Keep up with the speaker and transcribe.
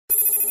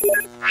Hey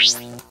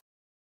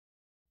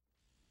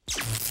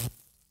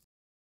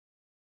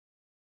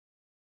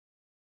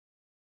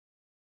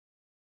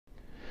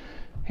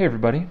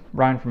everybody,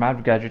 Ryan from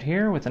AdvoGadget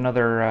here with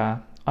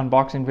another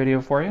unboxing video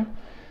for you.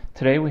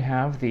 Today we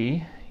have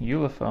the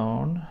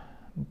Ulefone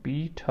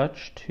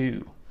B-Touch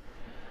 2.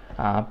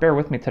 Bear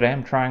with me today,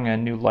 I'm trying a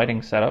new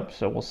lighting setup,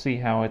 so we'll see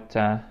how it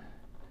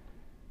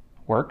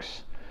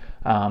works.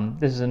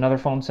 This is another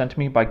phone sent to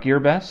me by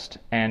GearBest,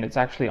 and it's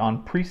actually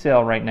on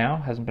pre-sale right now,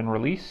 hasn't been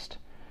released.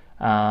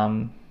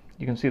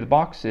 You can see the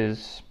box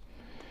is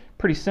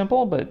pretty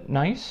simple but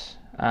nice.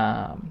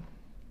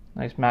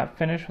 Nice matte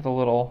finish with a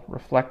little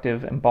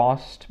reflective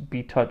embossed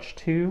B-Touch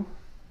 2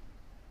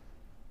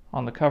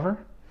 on the cover.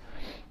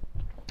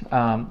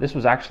 This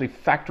was actually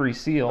factory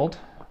sealed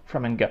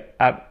from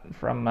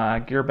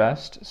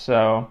GearBest,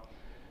 so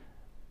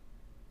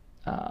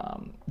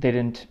they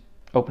didn't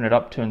open it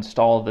up to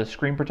install the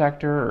screen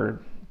protector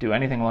or do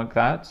anything like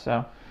that.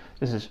 So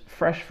this is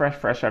fresh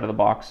out of the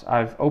box.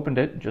 I've opened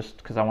it just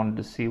because I wanted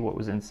to see what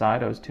was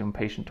inside. I was too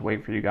impatient to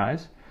wait for you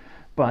guys,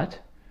 but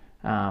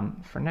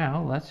for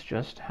now, let's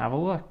just have a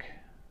look.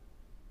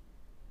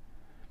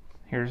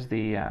 Here's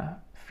the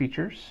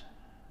features.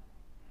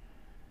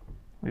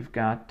 We've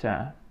got,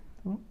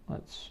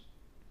 let's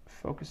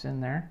focus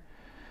in there,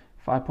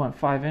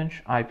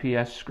 5.5-inch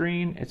IPS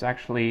screen. It's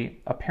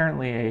actually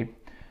apparently a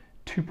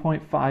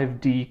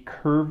 2.5D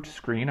curved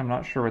screen. I'm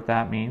not sure what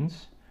that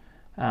means.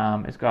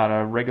 It's got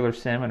a regular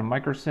SIM and a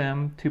micro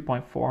SIM,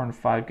 2.4 and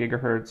 5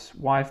 gigahertz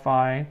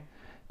Wi-Fi,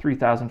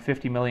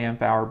 3050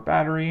 milliamp hour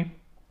battery,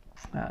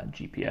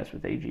 GPS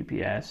with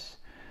AGPS,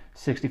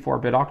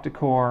 64-bit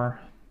octacore,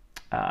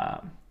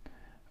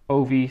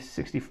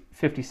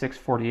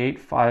 OV5648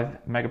 5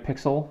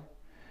 megapixel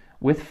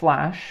with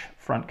flash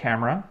front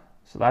camera,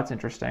 so that's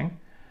interesting,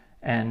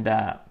 and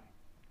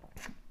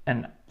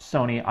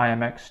Sony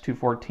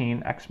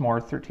IMX214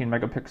 XMOR 13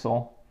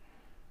 megapixel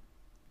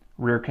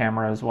rear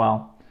camera as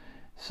well.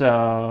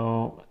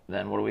 So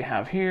then what do we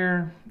have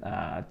here?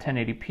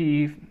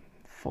 1080p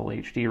full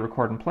HD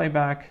record and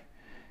playback.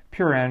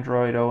 Pure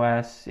Android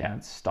OS, yeah,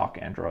 it's stock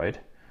Android.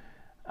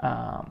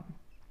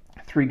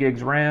 3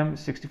 gigs RAM,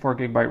 64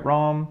 gigabyte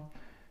ROM,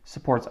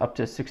 supports up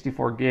to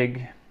 64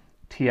 gig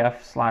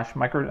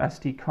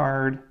TF/microSD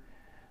card,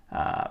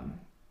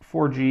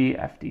 4G,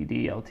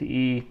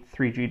 FDD-LTE,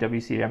 3G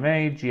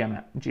WCDMA,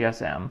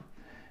 GSM,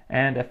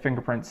 and a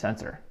fingerprint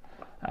sensor.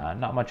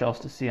 Not much else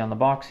to see on the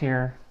box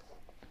here.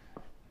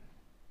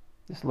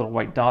 This little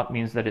white dot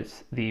means that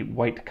it's the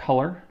white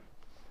color.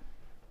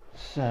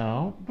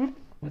 So,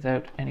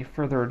 without any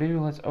further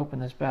ado, let's open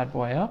this bad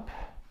boy up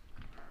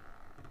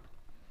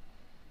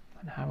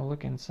and have a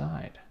look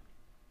inside.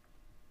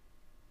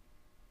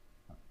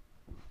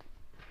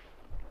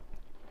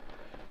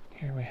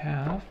 Here we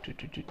have,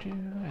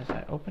 as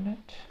I open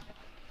it,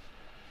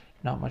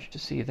 not much to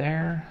see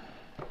there,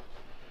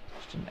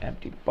 just an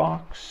empty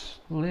box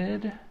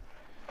lid,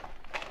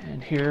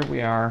 and here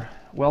we are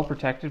well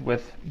protected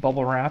with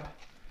bubble wrap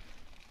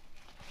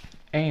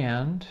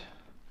and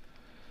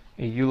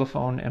a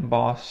Ulefone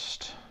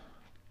embossed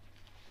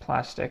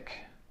plastic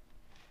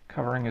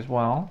covering as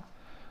well.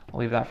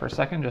 I'll leave that for a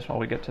second just while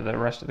we get to the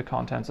rest of the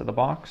contents of the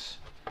box.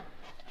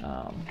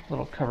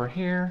 Little cover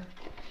here,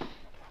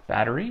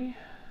 battery,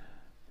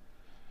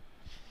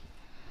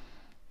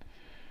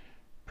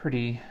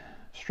 pretty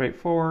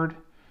straightforward.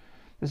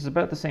 This is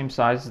about the same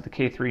size as the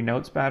K3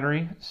 Note's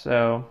battery,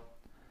 so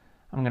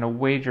I'm going to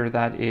wager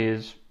that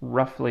is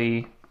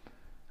roughly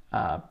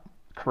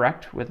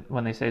correct with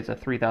when they say it's a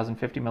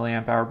 3050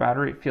 milliamp hour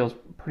battery. It feels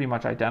pretty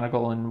much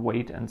identical in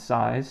weight and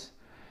size,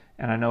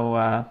 and I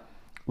know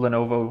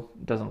Lenovo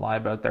doesn't lie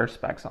about their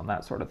specs on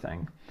that sort of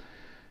thing.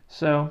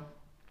 So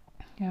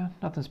yeah,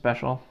 nothing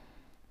special.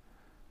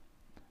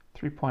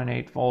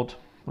 3.8 volt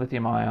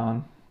lithium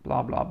ion,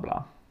 blah blah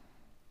blah.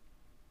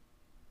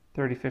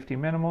 3050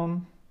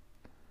 minimum,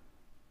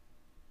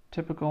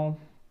 typical,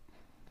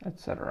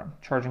 etc.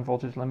 Charging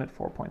voltage limit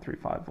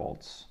 4.35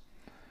 volts.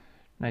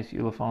 Nice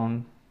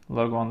Ulefone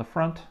logo on the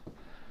front,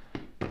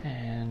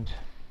 and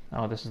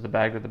oh, this is the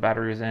bag that the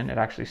battery is in. It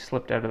actually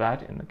slipped out of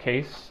that in the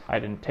case. I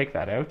didn't take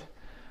that out.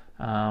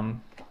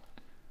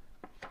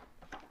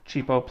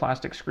 Cheapo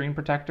plastic screen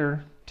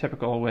protector,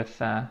 typical with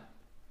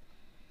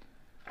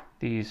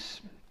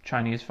these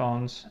Chinese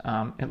phones.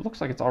 It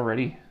looks like it's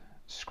already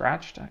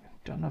scratched. I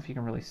don't know if you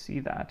can really see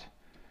that.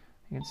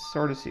 You can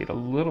sort of see it a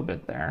little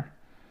bit there,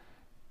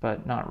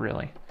 but not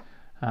really.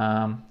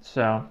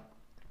 So,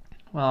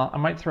 well, I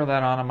might throw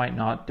that on, I might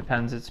not,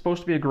 depends. It's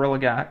supposed to be a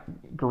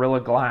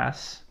Gorilla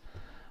Glass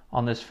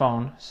on this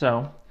phone,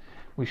 so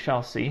we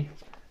shall see.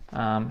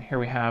 Here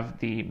we have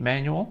the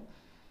manual,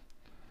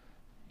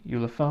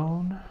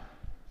 Ulefone,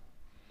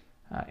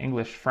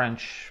 English,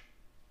 French,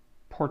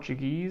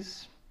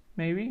 Portuguese,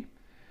 maybe,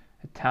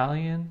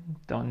 Italian,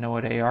 don't know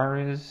what AR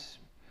is,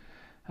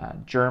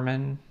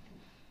 German,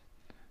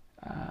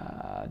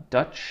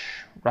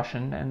 Dutch,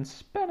 Russian, and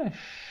Spanish.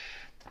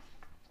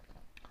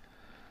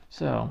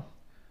 So,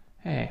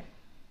 hey,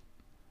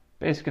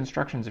 basic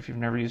instructions if you've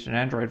never used an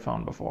Android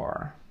phone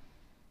before.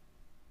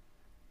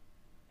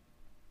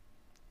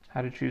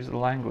 how to choose the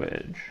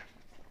language,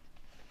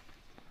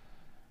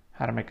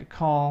 how to make a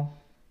call,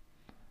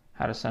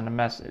 how to send a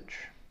message.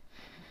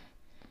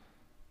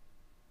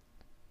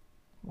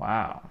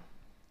 Wow.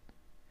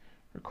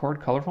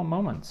 Record colorful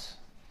moments.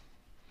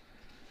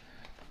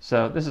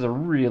 So this is a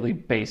really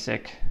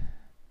basic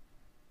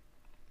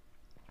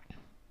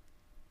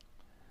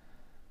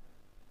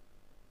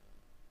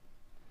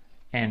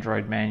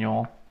Android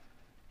manual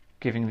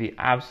giving the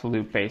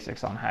absolute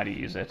basics on how to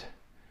use it.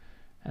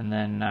 And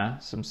then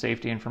some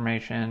safety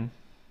information.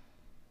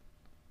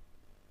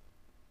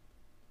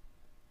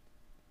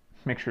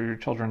 Make sure your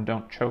children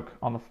don't choke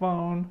on the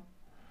phone.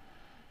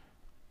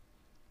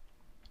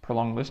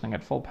 Prolonged listening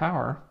at full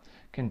power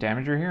can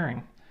damage your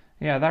hearing.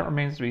 Yeah, that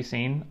remains to be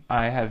seen.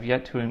 I have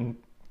yet to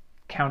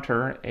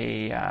encounter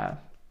a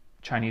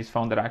Chinese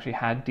phone that actually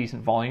had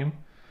decent volume,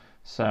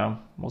 so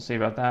we'll see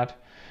about that.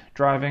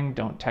 Driving,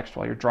 don't text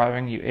while you're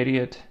driving, you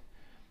idiot.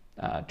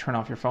 Turn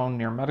off your phone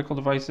near medical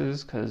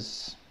devices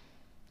because,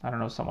 I don't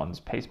know, someone's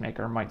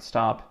pacemaker might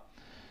stop.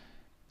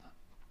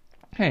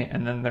 Hey,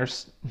 and then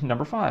there's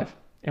number 5,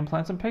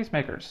 implants and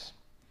pacemakers.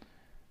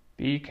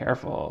 Be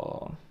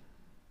careful.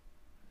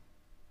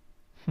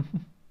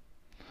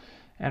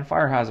 And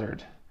fire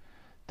hazard.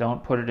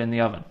 Don't put it in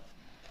the oven.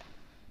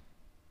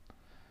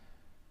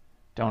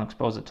 Don't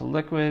expose it to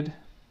liquid.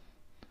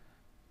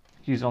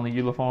 Use only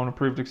Ulefone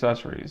approved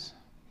accessories.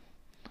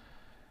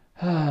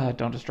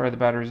 Don't destroy the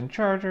batteries and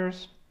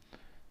chargers.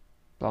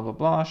 Blah, blah,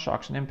 blah.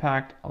 Shocks and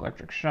impact.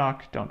 Electric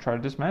shock. Don't try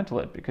to dismantle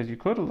it because you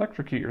could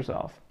electrocute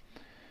yourself.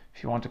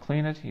 If you want to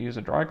clean it, use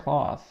a dry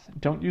cloth.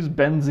 Don't use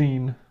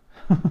benzene.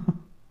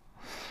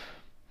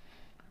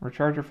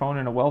 Recharge your phone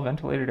in a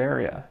well-ventilated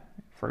area.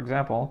 For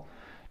example,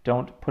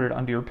 don't put it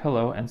under your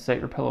pillow and set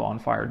your pillow on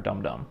fire,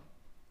 dum-dum.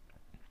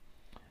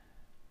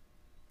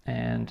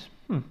 And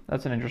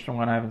that's an interesting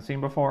one I haven't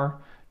seen before.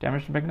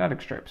 Damage to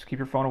magnetic strips. Keep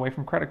your phone away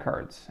from credit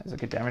cards, as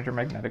it could damage your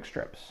magnetic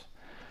strips.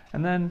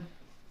 And then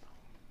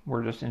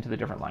we're just into the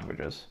different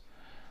languages.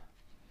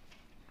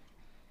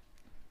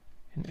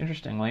 And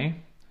interestingly,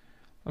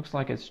 looks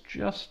like it's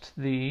just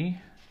the...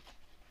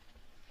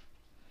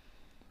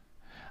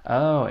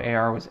 Oh,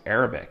 AR was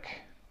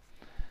Arabic.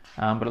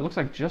 But it looks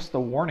like just the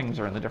warnings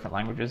are in the different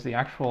languages. The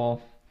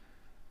actual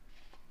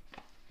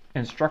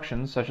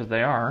instructions, such as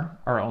they are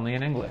only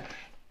in English.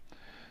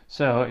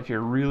 So if you're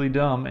really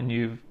dumb and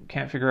you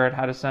can't figure out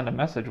how to send a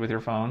message with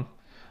your phone,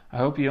 I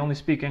hope you only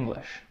speak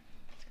English.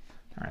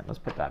 All right, let's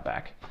put that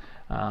back.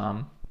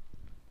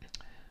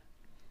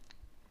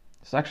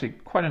 It's actually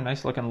quite a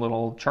nice looking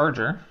little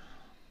charger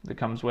that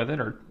comes with it,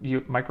 or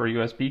micro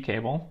USB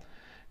cable.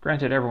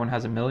 Granted, everyone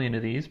has a million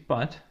of these,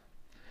 but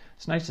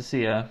it's nice to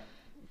see a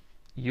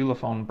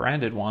Ulefone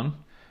branded one. And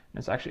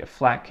it's actually a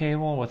flat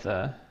cable with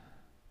a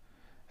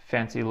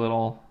fancy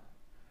little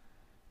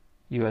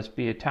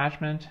USB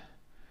attachment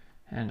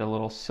and a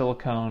little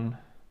silicone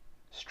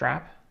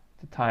strap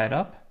to tie it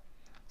up.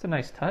 It's a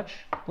nice touch,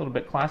 a little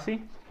bit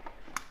classy.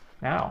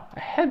 Now, a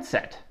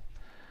headset.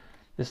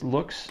 This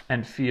looks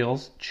and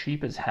feels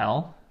cheap as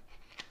hell,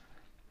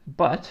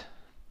 but,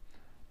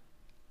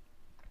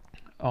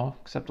 oh,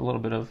 except a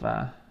little bit of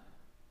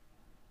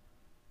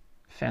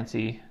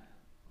fancy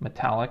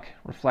metallic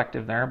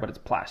reflective there, but it's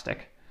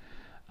plastic.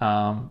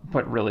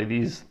 But really,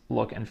 these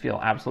look and feel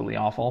absolutely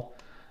awful.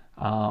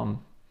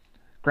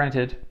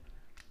 Granted,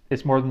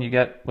 it's more than you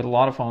get with a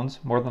lot of phones,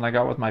 more than I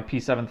got with my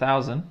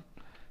P7000.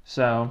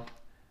 So,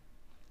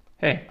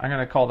 hey, I'm going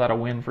to call that a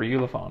win for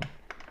Ulefone.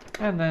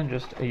 And then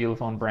just a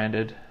Ulefone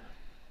branded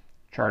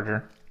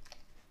charger.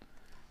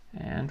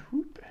 And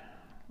whoop,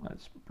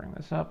 let's bring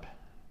this up.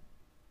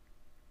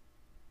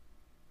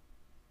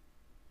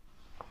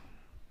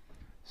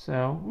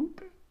 So,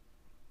 whoop,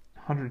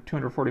 100 to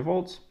 240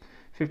 volts,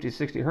 50 to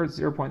 60 hertz,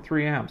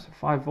 0.3 amps,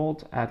 5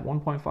 volt at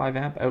 1.5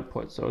 amp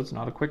output. So it's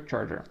not a quick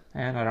charger.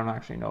 And I don't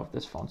actually know if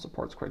this phone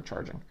supports quick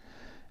charging.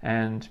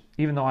 And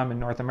even though I'm in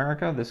North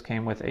America, this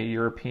came with a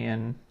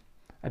European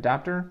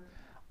adapter.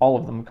 All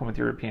of them come with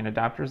European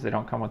adapters. They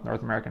don't come with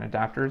North American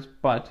adapters,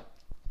 but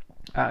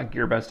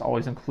GearBest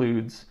always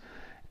includes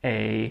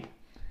a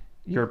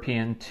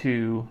European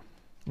to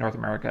North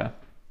America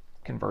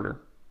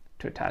converter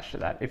to attach to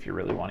that if you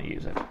really want to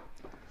use it.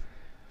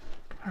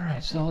 All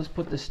right, so let's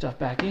put this stuff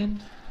back in.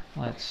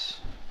 Let's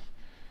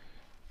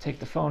take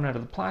the phone out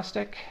of the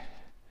plastic.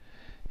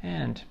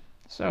 And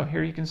so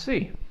here you can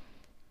see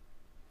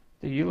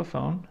the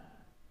Ulefone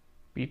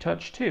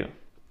B-Touch 2.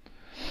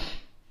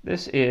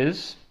 This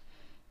is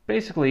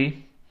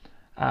basically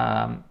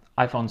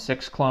iPhone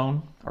 6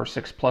 clone or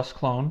 6 Plus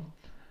clone.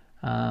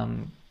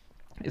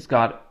 It's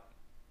got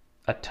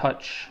a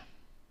touch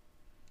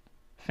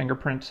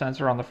fingerprint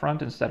sensor on the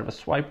front instead of a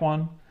swipe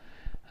one.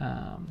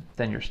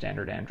 Then your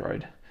standard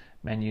Android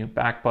menu,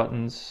 back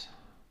buttons,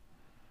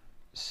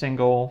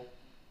 single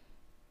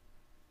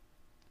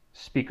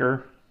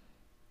speaker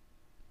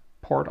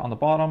port on the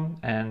bottom,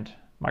 and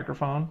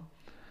microphone.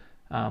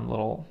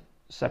 Little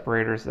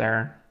separators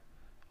there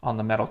on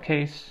the metal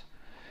case.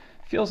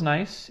 Feels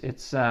nice.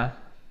 It's there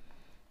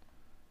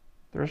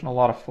isn't a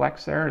lot of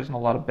flex there. There isn't a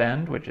lot of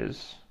bend, which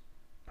is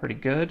pretty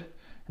good,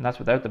 and that's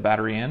without the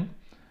battery in.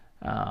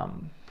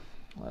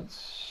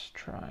 Let's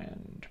try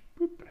and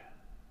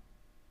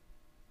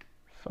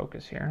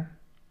focus here.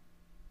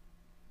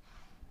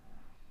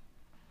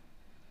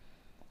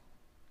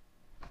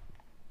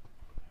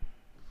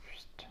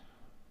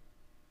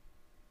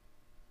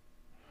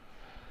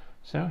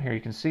 So here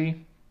you can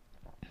see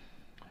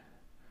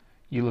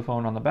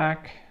Ulefone on the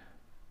back,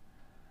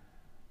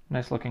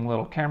 nice looking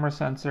little camera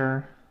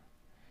sensor,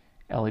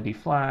 LED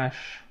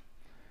flash,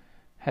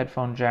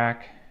 headphone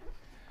jack,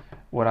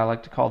 what I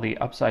like to call the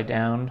upside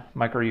down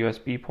micro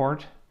USB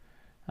port.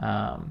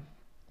 I'm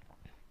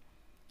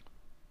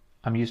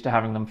used to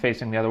having them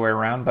facing the other way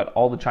around, but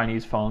all the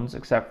Chinese phones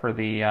except for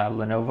the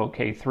Lenovo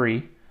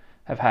K3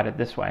 have had it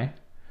this way.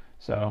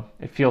 So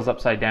it feels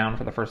upside down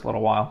for the first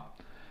little while.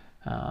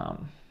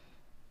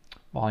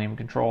 Volume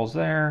controls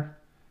there,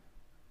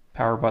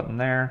 power button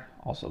there,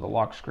 also the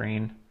lock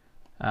screen.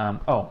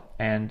 Oh,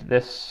 and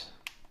this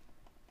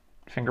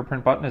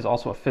fingerprint button is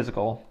also a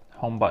physical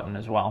home button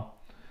as well.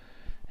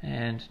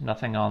 And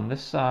nothing on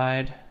this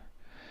side,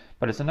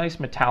 but it's a nice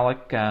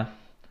metallic, well,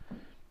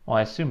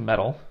 I assume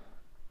metal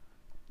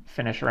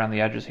finish around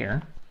the edges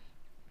here.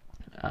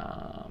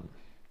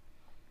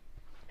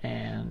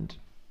 And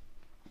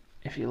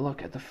if you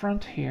look at the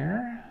front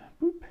here,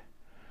 boop,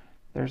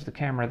 there's the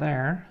camera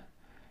there.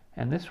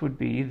 And this would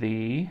be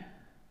the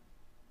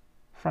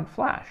front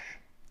flash,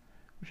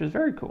 which is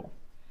very cool.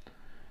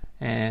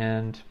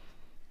 And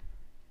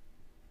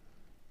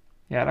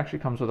yeah, it actually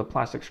comes with a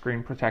plastic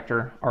screen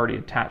protector already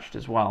attached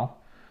as well.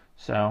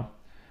 So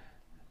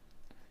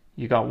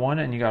you got one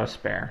and you got a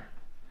spare.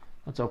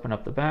 Let's open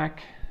up the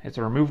back. It's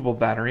a removable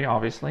battery,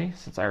 obviously,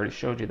 since I already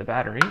showed you the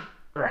battery.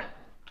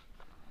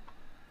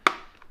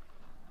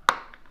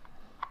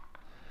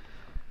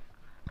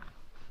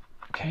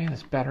 Okay,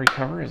 this battery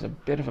cover is a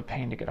bit of a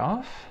pain to get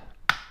off.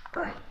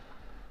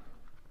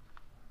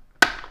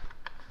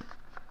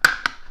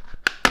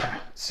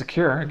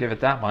 Secure, give it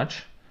that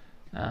much.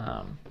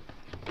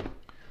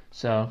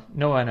 So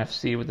no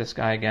NFC with this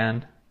guy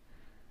again.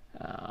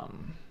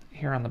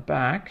 Here on the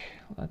back,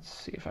 let's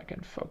see if I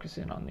can focus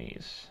in on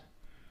these.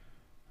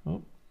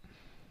 Oh.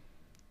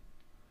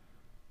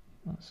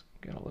 Let's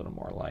get a little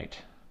more light.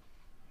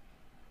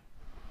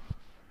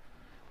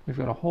 We've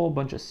got a whole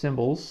bunch of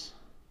symbols.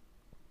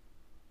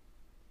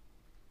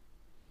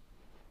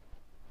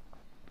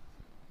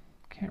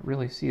 Can't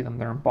really see them.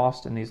 They're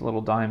embossed in these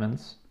little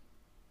diamonds.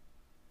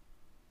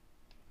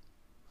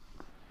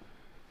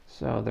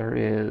 So there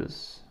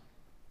is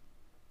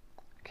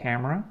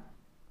camera,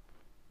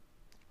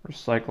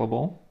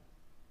 recyclable.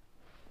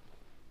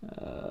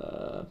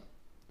 That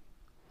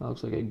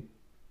looks like a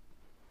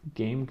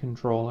game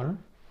controller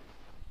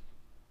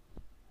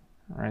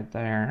right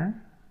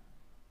there.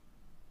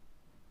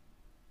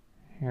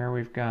 Here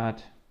we've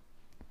got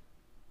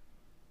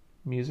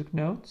music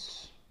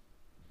notes.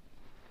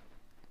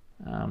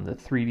 The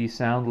 3D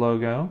sound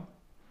logo,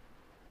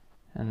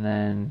 and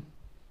then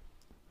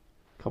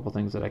a couple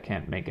things that I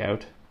can't make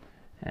out,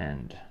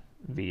 and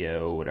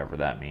VO, whatever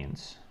that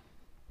means.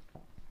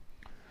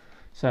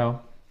 So,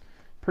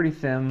 pretty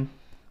thin,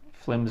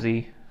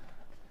 flimsy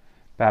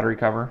battery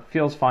cover.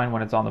 Feels fine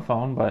when it's on the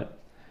phone, but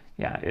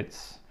yeah,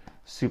 it's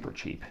super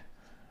cheap.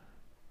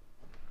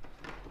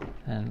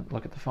 And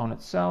look at the phone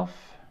itself.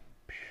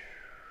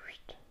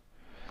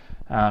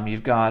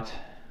 You've got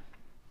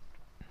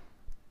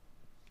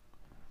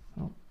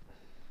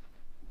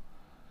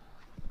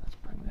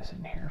this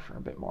in here for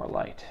a bit more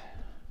light.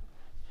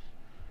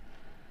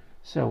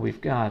 So we've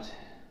got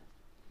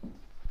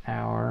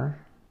our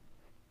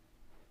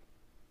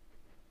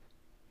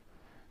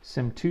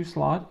SIM 2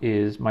 slot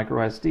is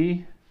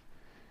microSD,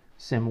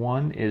 SIM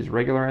 1 is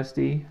regular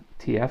SD,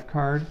 TF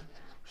card,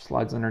 which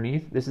slides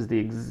underneath. This is the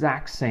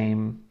exact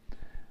same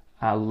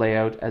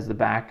layout as the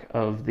back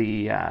of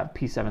the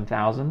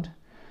P7000.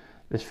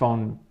 This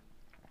phone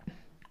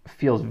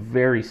feels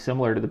very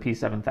similar to the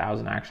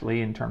P7000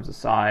 actually in terms of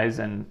size,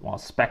 and while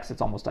specs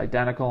it's almost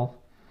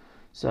identical.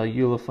 So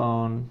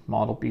Ulefone,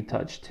 Model B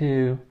Touch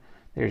 2,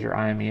 there's your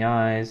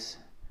IMEIs,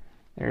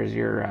 there's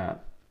your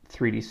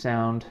 3D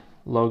sound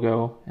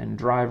logo and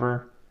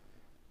driver,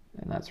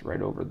 and that's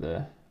right over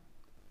the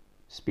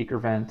speaker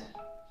vent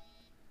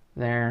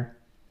there.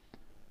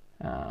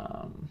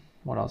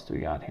 What else do we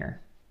got here?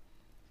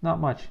 Not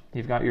much.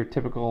 You've got your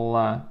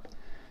typical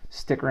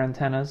sticker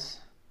antennas,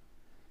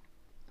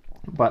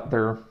 but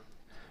they're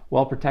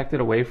well protected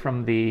away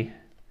from the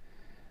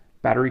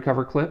battery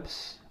cover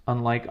clips,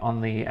 unlike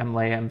on the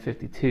MediaTek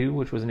MT6752,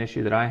 which was an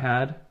issue that I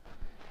had,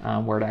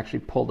 where it actually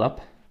pulled up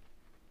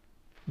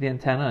the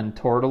antenna and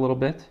tore it a little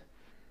bit.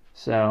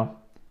 So,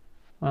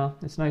 well,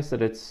 it's nice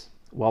that it's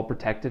well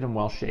protected and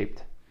well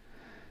shaped.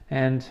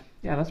 And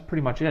yeah, that's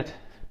pretty much it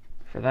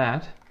for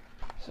that.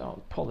 So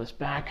I'll pull this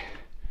back,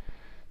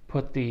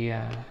 put the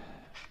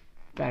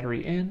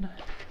battery in,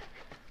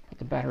 put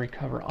the battery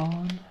cover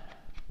on.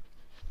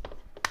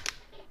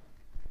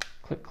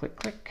 Click, click,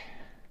 click.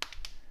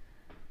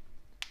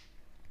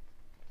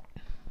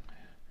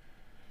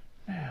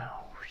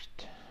 Now,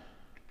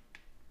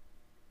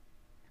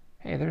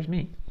 there's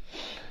me.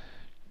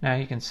 Now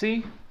you can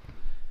see,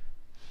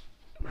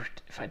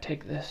 if I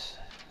take this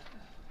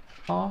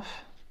off,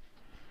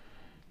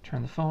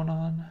 turn the phone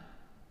on,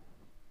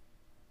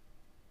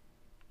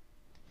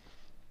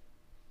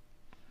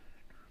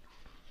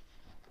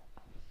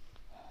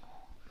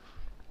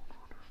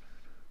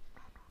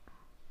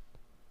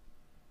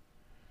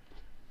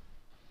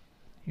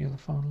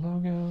 Ulefone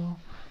logo.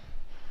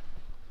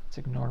 Let's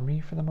ignore me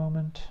for the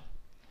moment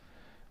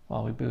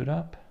while we boot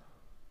up.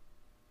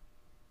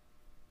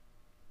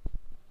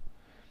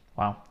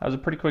 Wow, that was a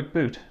pretty quick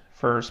boot,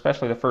 for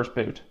especially the first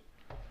boot.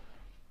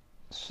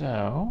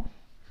 So,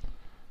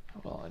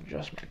 we'll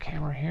adjust my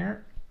camera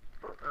here.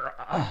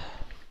 So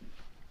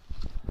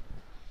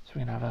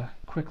we can have a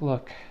quick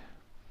look.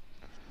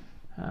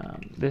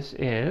 This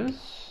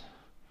is,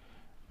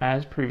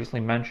 as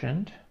previously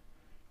mentioned,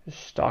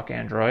 stock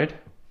Android.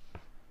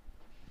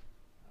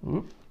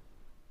 Oop.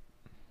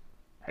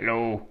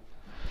 Hello.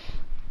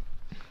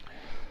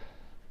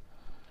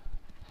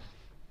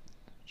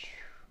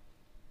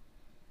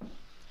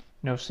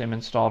 No SIM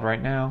installed right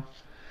now,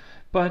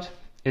 but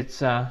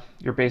it's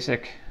your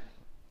basic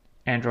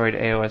Android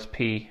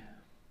AOSP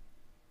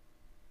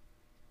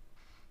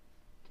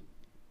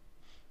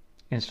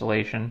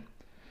installation.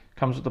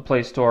 Comes with the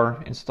Play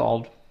Store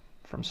installed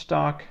from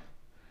stock.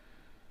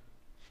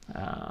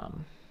 Let's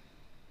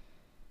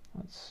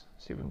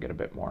see if we can get a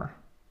bit more.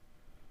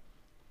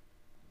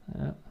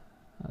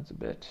 That's a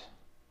bit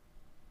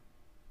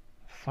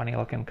funny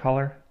looking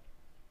color,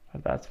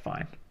 but that's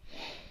fine.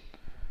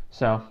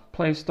 So,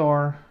 Play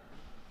Store,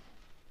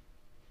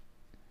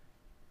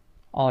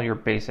 all your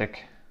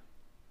basic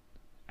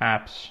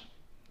apps,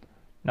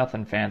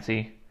 nothing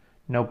fancy,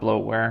 no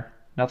bloatware,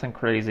 nothing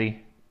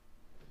crazy.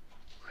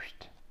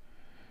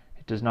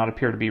 It does not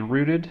appear to be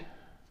rooted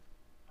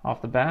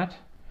off the bat.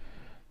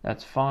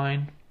 That's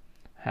fine.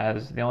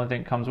 The only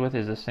thing it comes with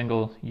is a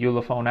single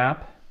Ulefone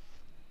app,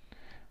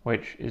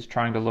 which is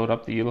trying to load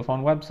up the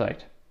Ulefone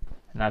website.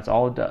 And that's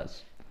all it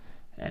does.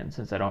 And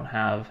since I don't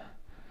have a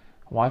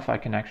Wi-Fi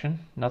connection,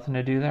 nothing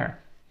to do there.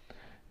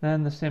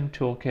 Then the SIM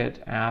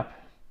Toolkit app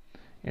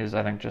is,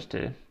 I think, just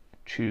to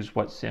choose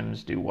what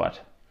SIMs do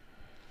what.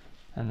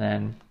 And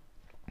then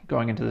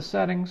going into the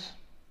settings,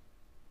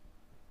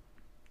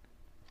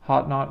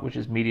 Hotnot, which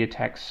is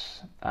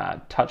MediaTek's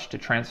touch to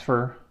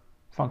transfer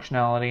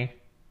functionality.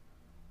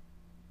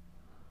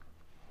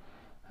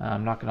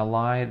 I'm not going to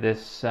lie,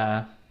 this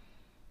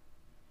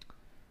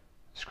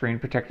screen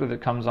protector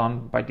that comes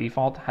on by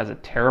default has a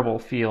terrible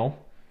feel.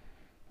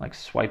 Like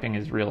swiping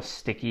is real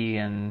sticky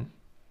and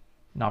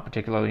not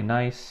particularly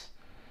nice.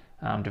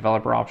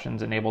 Developer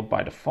options enabled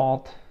by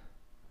default.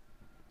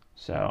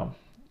 So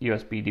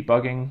USB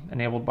debugging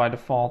enabled by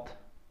default.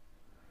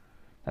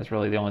 That's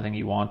really the only thing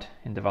you want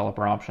in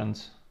developer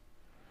options,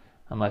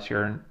 unless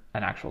you're an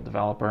actual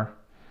developer.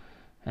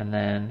 And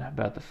then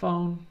about the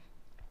phone,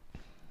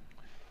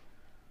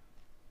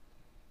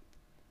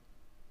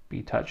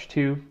 B-Touch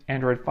 2,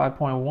 Android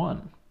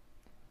 5.1.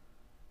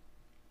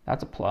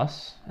 That's a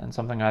plus, and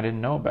something I didn't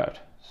know about.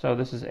 So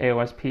this is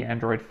AOSP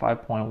Android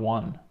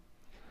 5.1.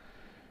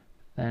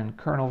 Then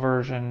kernel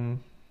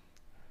version,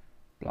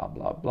 blah,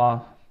 blah,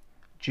 blah.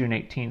 June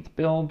 18th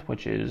build,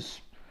 which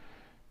is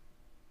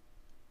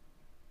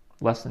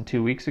less than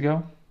 2 weeks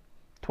ago,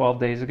 12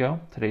 days ago.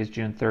 Today's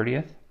June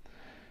 30th.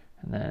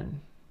 And then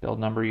build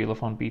number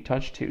Ulefone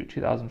B-Touch 2,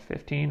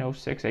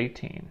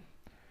 2015-06-18.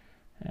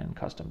 And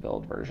custom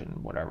build version,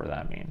 whatever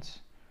that means.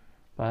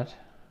 But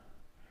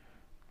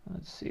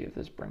let's see if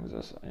this brings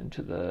us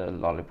into the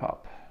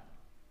lollipop.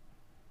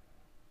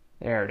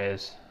 There it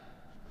is.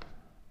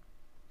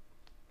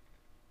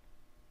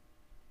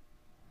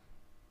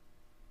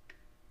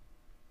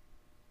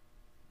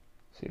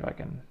 See if I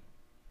can.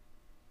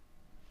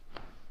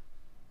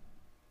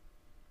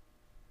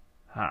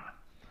 So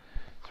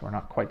we're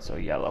not quite so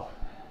yellow.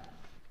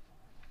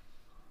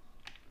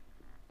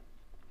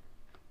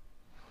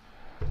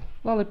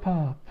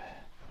 Lollipop.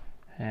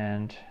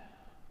 And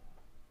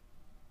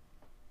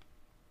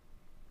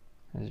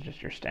this is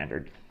just your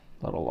standard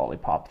little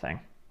lollipop thing.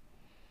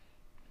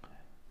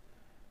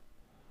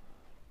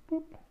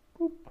 Boop,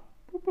 boop,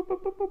 boop, boop,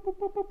 boop, boop, boop,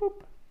 boop, boop,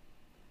 boop.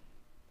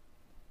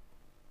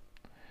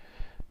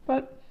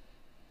 But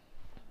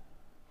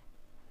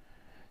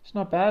it's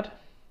not bad.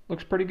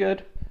 Looks pretty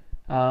good.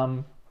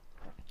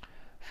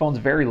 Phone's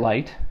very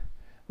light,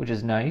 which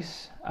is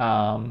nice.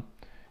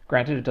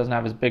 Granted, it doesn't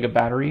have as big a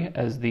battery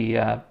as the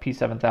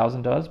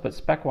P7000 does, but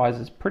spec-wise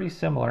it's pretty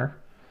similar.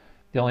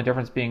 The only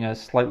difference being a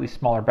slightly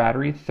smaller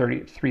battery,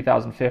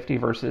 3050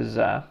 versus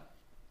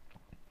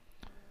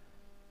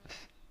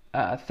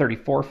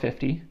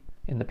 3450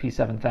 in the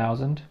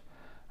P7000.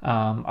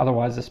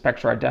 Otherwise, the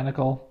specs are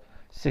identical.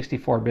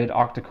 64-bit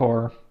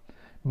octacore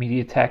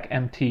MediaTek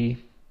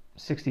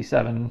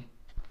MT67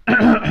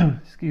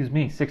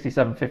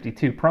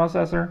 6752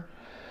 processor.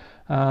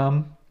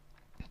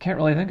 Can't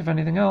really think of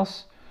anything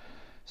else.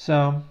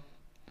 So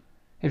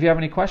if you have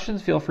any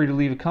questions, feel free to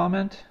leave a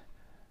comment.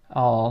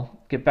 I'll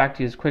get back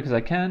to you as quick as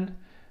I can.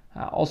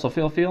 Also,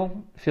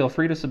 feel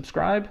free to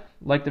subscribe,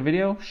 like the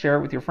video, share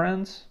it with your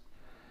friends,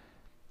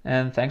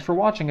 and thanks for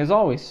watching as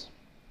always.